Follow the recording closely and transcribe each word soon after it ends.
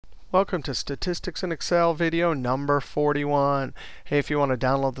Welcome to Statistics in Excel video number 41. Hey, if you want to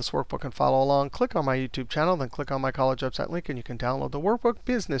download this workbook and follow along, click on my YouTube channel, then click on my college website link, and you can download the workbook,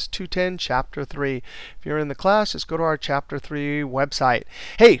 Business 210, Chapter 3. If you're in the class, just go to our Chapter 3 website.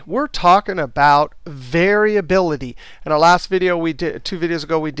 Hey, we're talking about variability. In our last video, we did 2 videos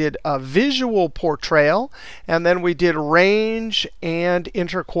ago, we did a visual portrayal, and then we did range and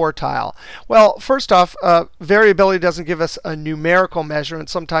interquartile. Well, first off, variability doesn't give us a numerical measure, and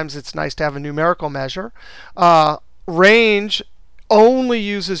sometimes it's nice to have a numerical measure. Range only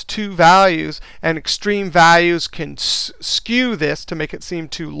uses 2 values, and extreme values can skew this to make it seem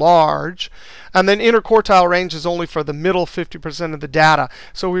too large. And then interquartile range is only for the middle 50% of the data.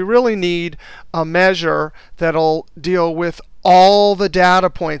 So we really need a measure that'll deal with all the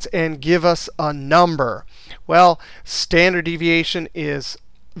data points and give us a number. Well, standard deviation is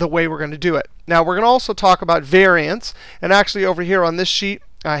the way we're going to do it. Now, we're going to also talk about variance. And actually, over here on this sheet,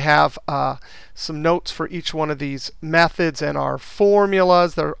 I have some notes for each one of these methods and our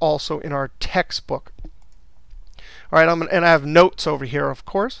formulas. They're also in our textbook. All right, and I have notes over here, of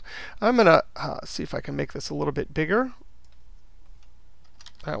course. I'm going to see if I can make this a little bit bigger.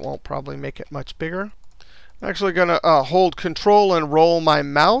 That won't probably make it much bigger. I'm actually going to hold Control and roll my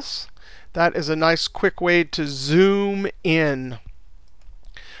mouse. That is a nice quick way to zoom in.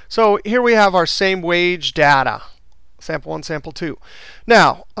 So here we have our same wage data. Sample 1, sample 2.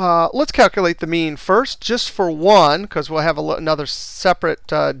 Now, let's calculate the mean first, just for 1, because we'll have another separate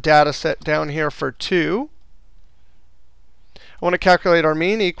data set down here for 2. I want to calculate our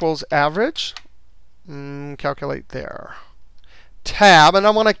mean equals average. Calculate there. Tab, and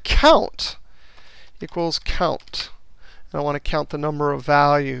I want to count equals count. And I want to count the number of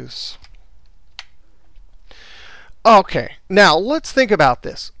values. OK, now let's think about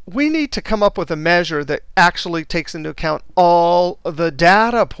this. We need to come up with a measure that actually takes into account all the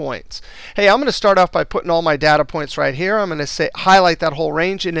data points. Hey, I'm going to start off by putting all my data points right here. I'm going to highlight that whole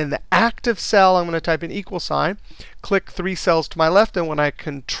range. And in the active cell, I'm going to type an equal sign, click 3 cells to my left. And when I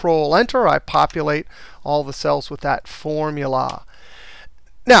Control Enter, I populate all the cells with that formula.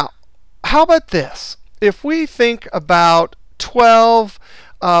 Now, how about this? If we think about 12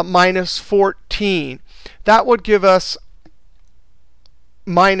 minus 14, that would give us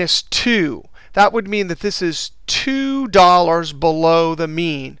minus 2. That would mean that this is $2 below the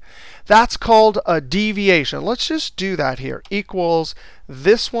mean. That's called a deviation. Let's just do that here. Equals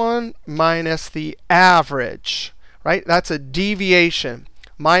this one minus the average. Right? That's a deviation.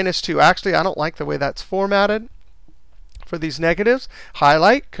 Minus 2. Actually, I don't like the way that's formatted for these negatives.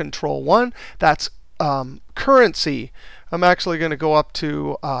 Highlight, Control 1. That's currency. I'm actually going to go up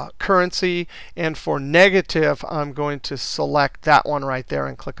to currency. And for negative, I'm going to select that one right there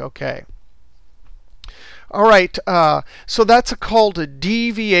and click OK. All right, so that's called a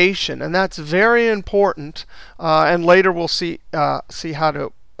deviation. And that's very important. And later we'll see how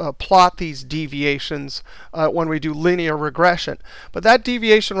to plot these deviations when we do linear regression. But that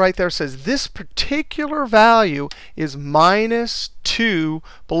deviation right there says this particular value is minus 2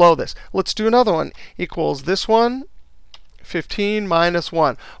 below this. Let's do another one. Equals this one. 15 minus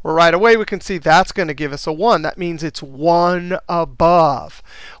 1. Well, right away, we can see that's going to give us a 1. That means it's 1 above.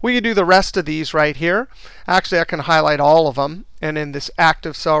 We can do the rest of these right here. Actually, I can highlight all of them. And in this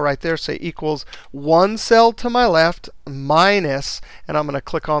active cell right there, say equals 1 cell to my left minus. And I'm going to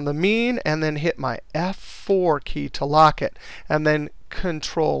click on the mean and then hit my F4 key to lock it. And then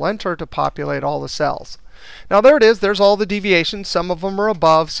Control Enter to populate all the cells. Now, there it is. There's all the deviations. Some of them are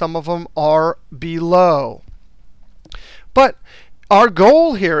above. Some of them are below. But our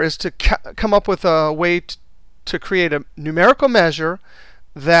goal here is to come up with a way to create a numerical measure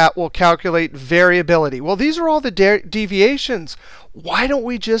that will calculate variability. Well, these are all the deviations. Why don't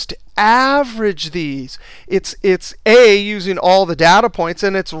we just average these? It's A, using all the data points,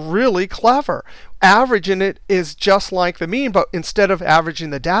 and it's really clever. Averaging it is just like the mean, but instead of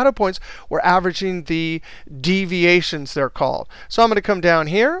averaging the data points, we're averaging the deviations, they're called. So I'm going to come down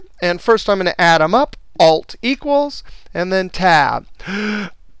here, and first I'm going to add them up. Alt equals, and then tab.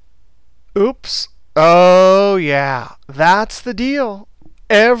 Oops. Oh, yeah. That's the deal.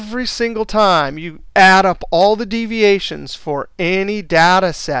 Every single time you add up all the deviations for any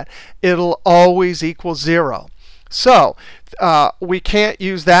data set, it'll always equal 0. So we can't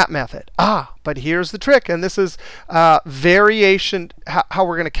use that method. But here's the trick. And this is variation, how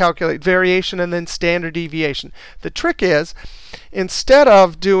we're going to calculate variation and then standard deviation. The trick is, instead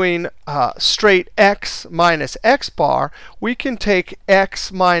of doing straight x minus x bar, we can take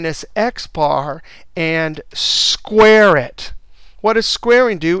x minus x bar and square it. What does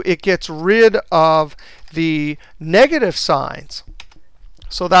squaring do? It gets rid of the negative signs.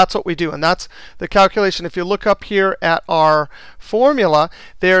 So that's what we do, and that's the calculation. If you look up here at our formula,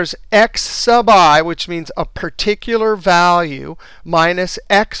 there's x sub I, which means a particular value, minus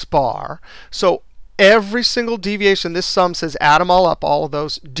x bar. So every single deviation, this sum says add them all up, all of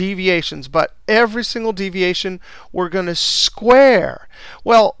those deviations. But every single deviation we're going to square.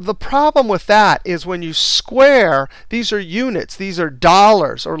 Well, the problem with that is when you square, these are units. These are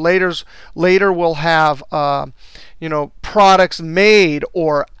dollars. Or later we'll have products made,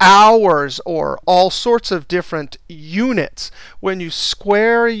 or hours, or all sorts of different units. When you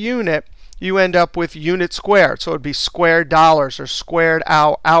square a unit, you end up with unit squared. So it would be squared dollars, or squared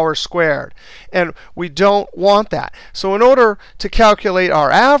hour squared. And we don't want that. So in order to calculate our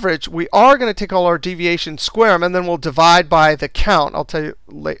average, we are going to take all our deviations, square them, and then we'll divide by the count. I'll tell you,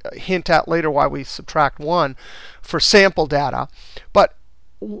 hint at later why we subtract 1 for sample data. But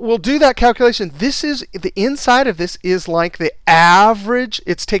we'll do that calculation. This is the inside of this is like the average.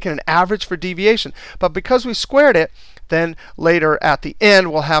 It's taken an average for deviation. But because we squared it, then later at the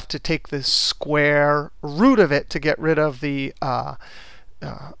end, we'll have to take the square root of it to get rid of the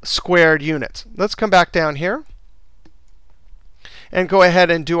squared units. Let's come back down here and go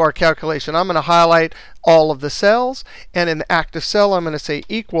ahead and do our calculation. I'm going to highlight all of the cells. And in the active cell, I'm going to say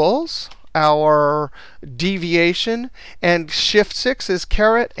equals our deviation. And shift 6 is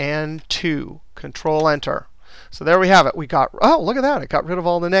caret and 2. Control Enter. So there we have it. We got, oh, look at that. It got rid of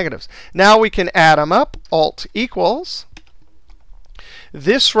all the negatives. Now we can add them up. Alt equals.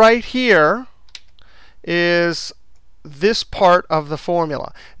 This right here is this part of the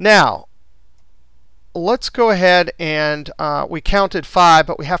formula. Now, let's go ahead and we counted 5,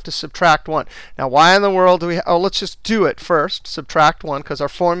 but we have to subtract 1. Now, why in the world do we? Oh, let's just do it first. Subtract 1, because our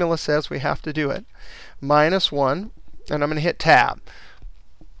formula says we have to do it. Minus 1, and I'm going to hit Tab.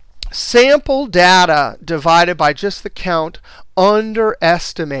 Sample data divided by just the count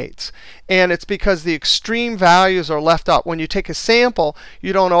underestimates. And it's because the extreme values are left out. When you take a sample,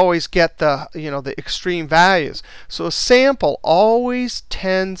 you don't always get the extreme values. So a sample always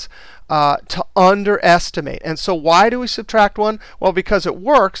tends to underestimate. And so why do we subtract 1? Well, because it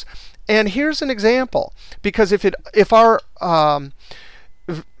works. And here's an example. Because if our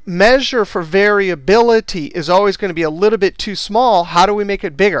measure for variability is always going to be a little bit too small, how do we make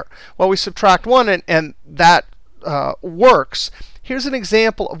it bigger? Well, we subtract 1, and that works. Here's an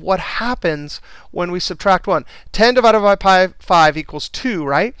example of what happens when we subtract 1. 10 divided by 5 equals 2,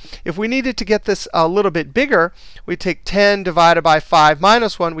 right? If we needed to get this a little bit bigger, we take 10 divided by 5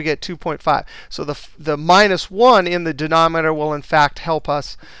 minus 1, we get 2.5. So the minus 1 in the denominator will, in fact, help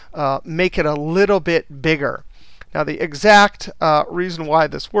us make it a little bit bigger. Now, the exact reason why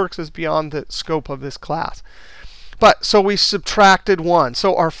this works is beyond the scope of this class. But so we subtracted 1.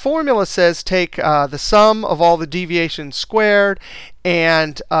 So our formula says take the sum of all the deviations squared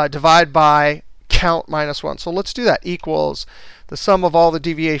and divide by count minus 1. So let's do that. Equals the sum of all the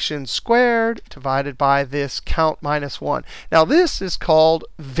deviations squared divided by this count minus 1. Now, this is called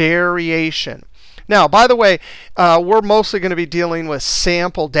variation. Now, by the way, we're mostly going to be dealing with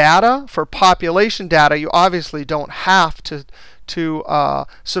sample data. For population data, you obviously don't have to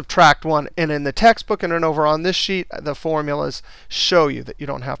subtract 1. And in the textbook and then over on this sheet, the formulas show you that you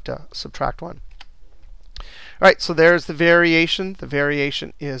don't have to subtract 1. All right, so there's the variation. The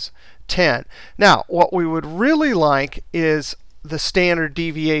variation is 10. Now, what we would really like is the standard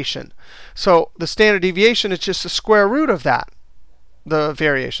deviation. So the standard deviation is just the square root of that, the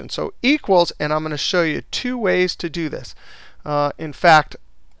variation. So equals, and I'm going to show you 2 ways to do this. In fact,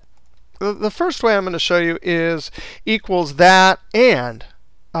 the first way I'm going to show you is equals that and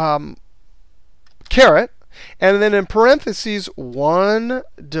caret, and then in parentheses 1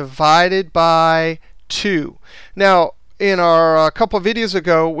 divided by 2. Now, in our couple of videos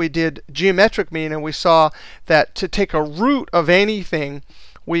ago, we did geometric mean, and we saw that to take a root of anything,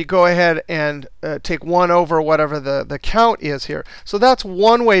 we go ahead and take 1 over whatever the count is here. So that's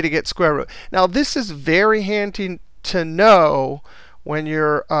one way to get square root. Now, this is very handy to know when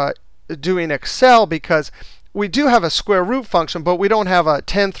you're doing Excel, because we do have a square root function, but we don't have a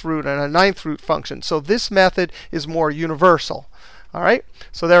 10th root and a 9th root function. So this method is more universal. All right,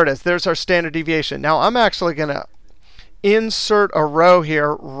 so there it is. There's our standard deviation. Now, I'm actually going to insert a row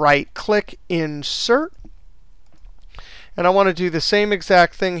here. Right-click, Insert. And I want to do the same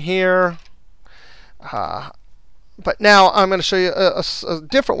exact thing here. But now I'm going to show you a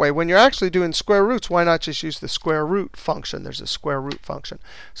different way. When you're actually doing square roots, why not just use the square root function? There's a square root function.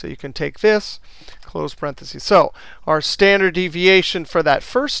 So you can take this, close parentheses. So our standard deviation for that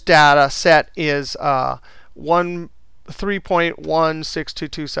first data set is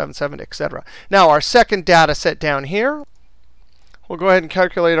 3.162277, etc. Now our second data set down here, we'll go ahead and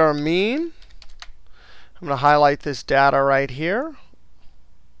calculate our mean. I'm going to highlight this data right here.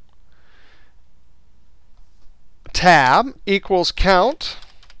 Tab equals count,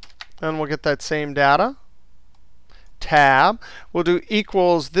 and we'll get that same data. Tab, we'll do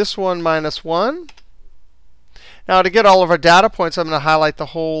equals this one minus 1. Now to get all of our data points, I'm going to highlight the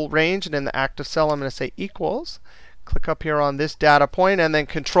whole range, and in the active cell, I'm going to say equals. Click up here on this data point, and then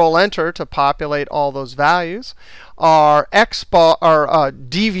Control-Enter to populate all those values. Our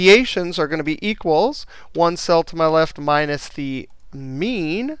deviations are going to be equals, one cell to my left minus the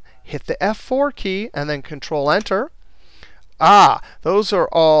mean. Hit the F4 key, and then Control-Enter. Those are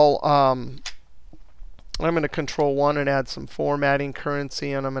all, I'm going to Control 1 and add some formatting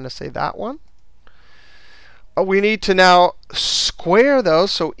currency, and I'm going to say that one. We need to now square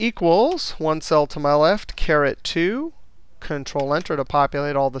those, so equals, one cell to my left, caret 2, Control-Enter to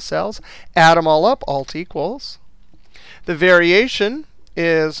populate all the cells. Add them all up, Alt equals. The variation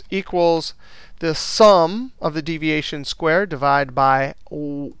is equals the sum of the deviation squared divided by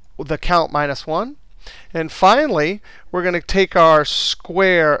the count minus 1. And finally, we're going to take our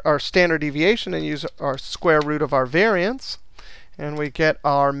standard deviation and use our square root of our variance. And we get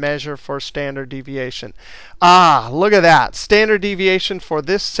our measure for standard deviation. Look at that. Standard deviation for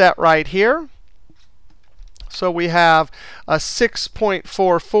this set right here. So we have a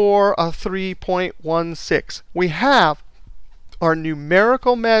 6.44, a 3.16. We have our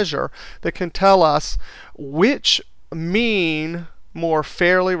numerical measure that can tell us which mean more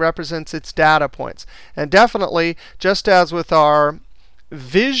fairly represents its data points. And definitely, just as with our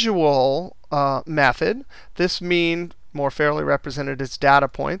visual method, this mean more fairly represented its data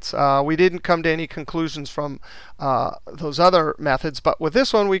points. We didn't come to any conclusions from those other methods, but with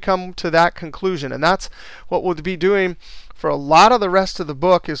this one we come to that conclusion. And that's what we'll be doing for a lot of the rest of the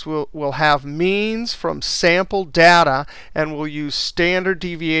book, is we'll have means from sample data, and we'll use standard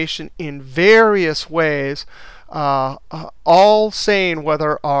deviation in various ways, all saying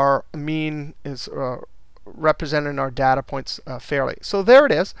whether our mean is represented in our data points fairly. So there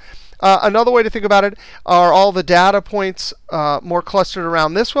it is. Another way to think about it, are all the data points more clustered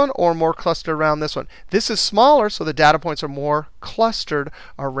around this one or more clustered around this one? This is smaller, so the data points are more clustered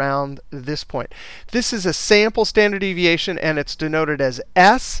around this point. This is a sample standard deviation, and it's denoted as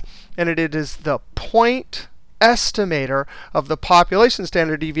S, and it is the point estimator of the population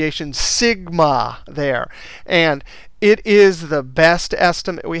standard deviation, sigma, there. And it is the best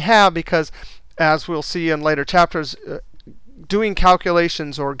estimate we have because, as we'll see in later chapters, doing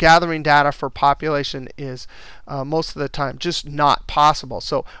calculations or gathering data for population is most of the time just not possible.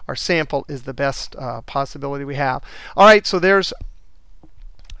 So our sample is the best possibility we have. All right, so there's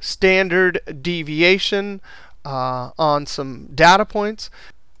standard deviation on some data points.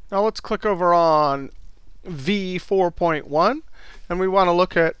 Now let's click over on V4.1, and we want to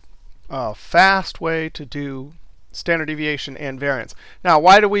look at a fast way to do standard deviation and variance. Now,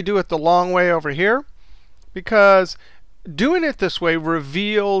 why do we do it the long way over here? Because doing it this way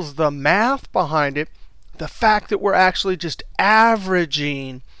reveals the math behind it, the fact that we're actually just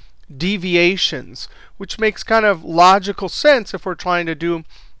averaging deviations, which makes kind of logical sense if we're trying to do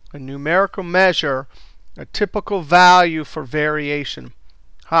a numerical measure, a typical value for variation.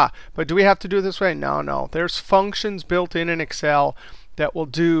 But do we have to do it this way? No. There's functions built in Excel that will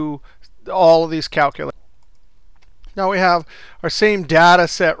do all of these calculations. Now we have our same data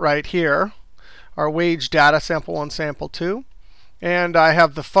set right here, our wage data, sample 1, sample 2. And I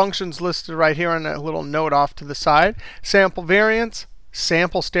have the functions listed right here and a little note off to the side. Sample variance,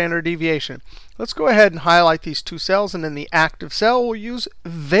 sample standard deviation. Let's go ahead and highlight these two cells. And in the active cell, we'll use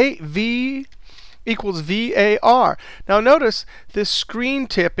V equals VAR. Now notice this screen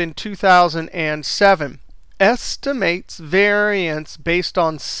tip in 2007 estimates variance based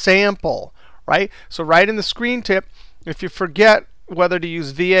on sample, right? So right in the screen tip, if you forget whether to use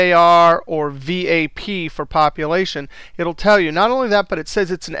VAR or VAP for population, it'll tell you not only that, but it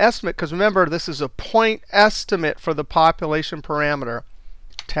says it's an estimate, because remember, this is a point estimate for the population parameter.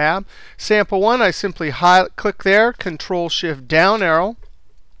 Tab. Sample 1, I simply click there, Control-Shift-Down arrow.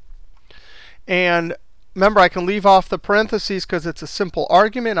 And remember, I can leave off the parentheses because it's a simple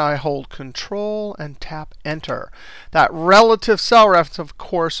argument. I hold Control and tap Enter. That relative cell reference, of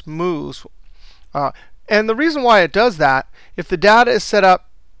course, moves. And the reason why it does that, if the data is set up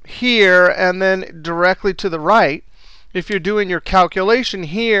here and then directly to the right, if you're doing your calculation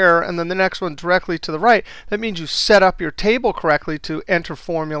here and then the next one directly to the right, that means you set up your table correctly to enter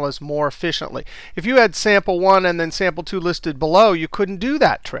formulas more efficiently. If you had sample 1 and then sample 2 listed below, you couldn't do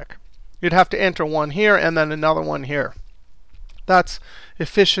that trick. You'd have to enter one here and then another one here. That's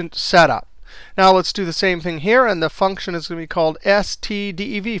efficient setup. Now let's do the same thing here, and the function is going to be called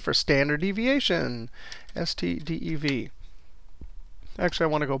STDEV for standard deviation. STDEV. Actually, I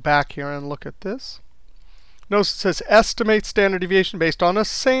want to go back here and look at this. Notice it says estimate standard deviation based on a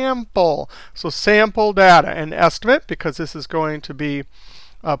sample. So sample data and estimate, because this is going to be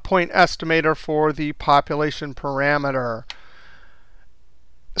a point estimator for the population parameter.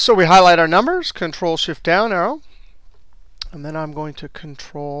 So we highlight our numbers, Control Shift down arrow, and then I'm going to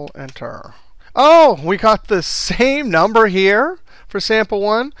Control Enter. Oh, we got the same number here for sample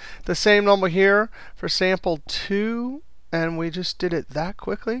 1, the same number here for sample 2, and we just did it that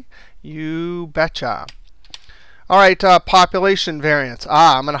quickly? You betcha. All right, population variance.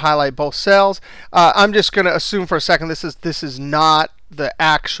 I'm going to highlight both cells. I'm just going to assume for a second this is not the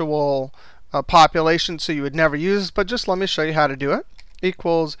actual population, so you would never use this, but just let me show you how to do it.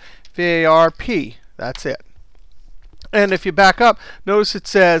 Equals VARP. That's it. And if you back up, notice it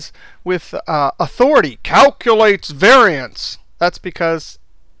says with authority calculates variance. That's because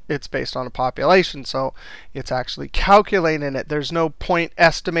it's based on a population, so it's actually calculating it. There's no point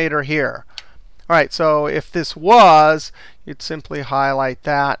estimator here. All right, so if this was, you'd simply highlight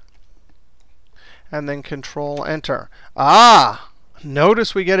that and then Control Enter.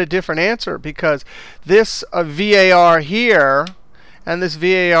 Notice we get a different answer because this VAR here and this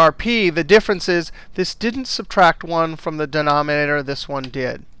VARP, the difference is this didn't subtract 1 from the denominator. This one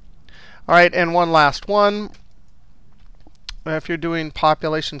did. All right, and one last one. If you're doing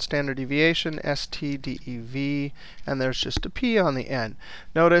population standard deviation, STDEV, and there's just a P on the end.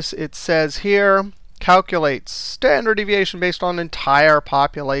 Notice it says here, calculates standard deviation based on entire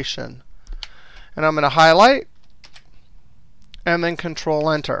population. And I'm going to highlight and then Control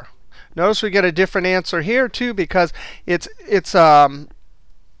Enter. Notice we get a different answer here too because it's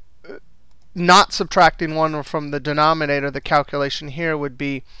not subtracting 1 from the denominator. The calculation here would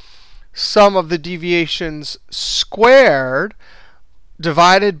be sum of the deviations squared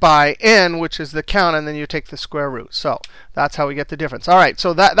divided by n, which is the count, and then you take the square root. So that's how we get the difference. All right,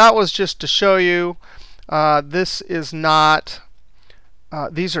 so that was just to show you this is not,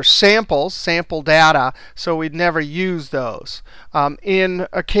 these are samples, sample data, so we'd never use those.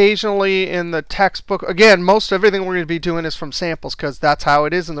 Occasionally in the textbook, again, most everything we're going to be doing is from samples because that's how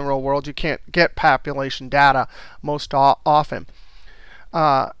it is in the real world. You can't get population data most often.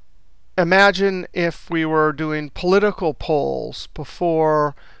 Imagine if we were doing political polls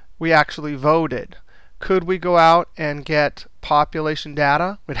before we actually voted. Could we go out and get population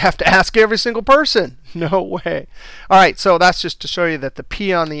data? We'd have to ask every single person. No way. All right, so that's just to show you that the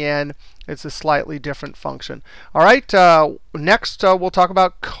P on the end is a slightly different function. All right, next we'll talk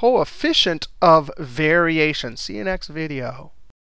about coefficient of variation. See you next video.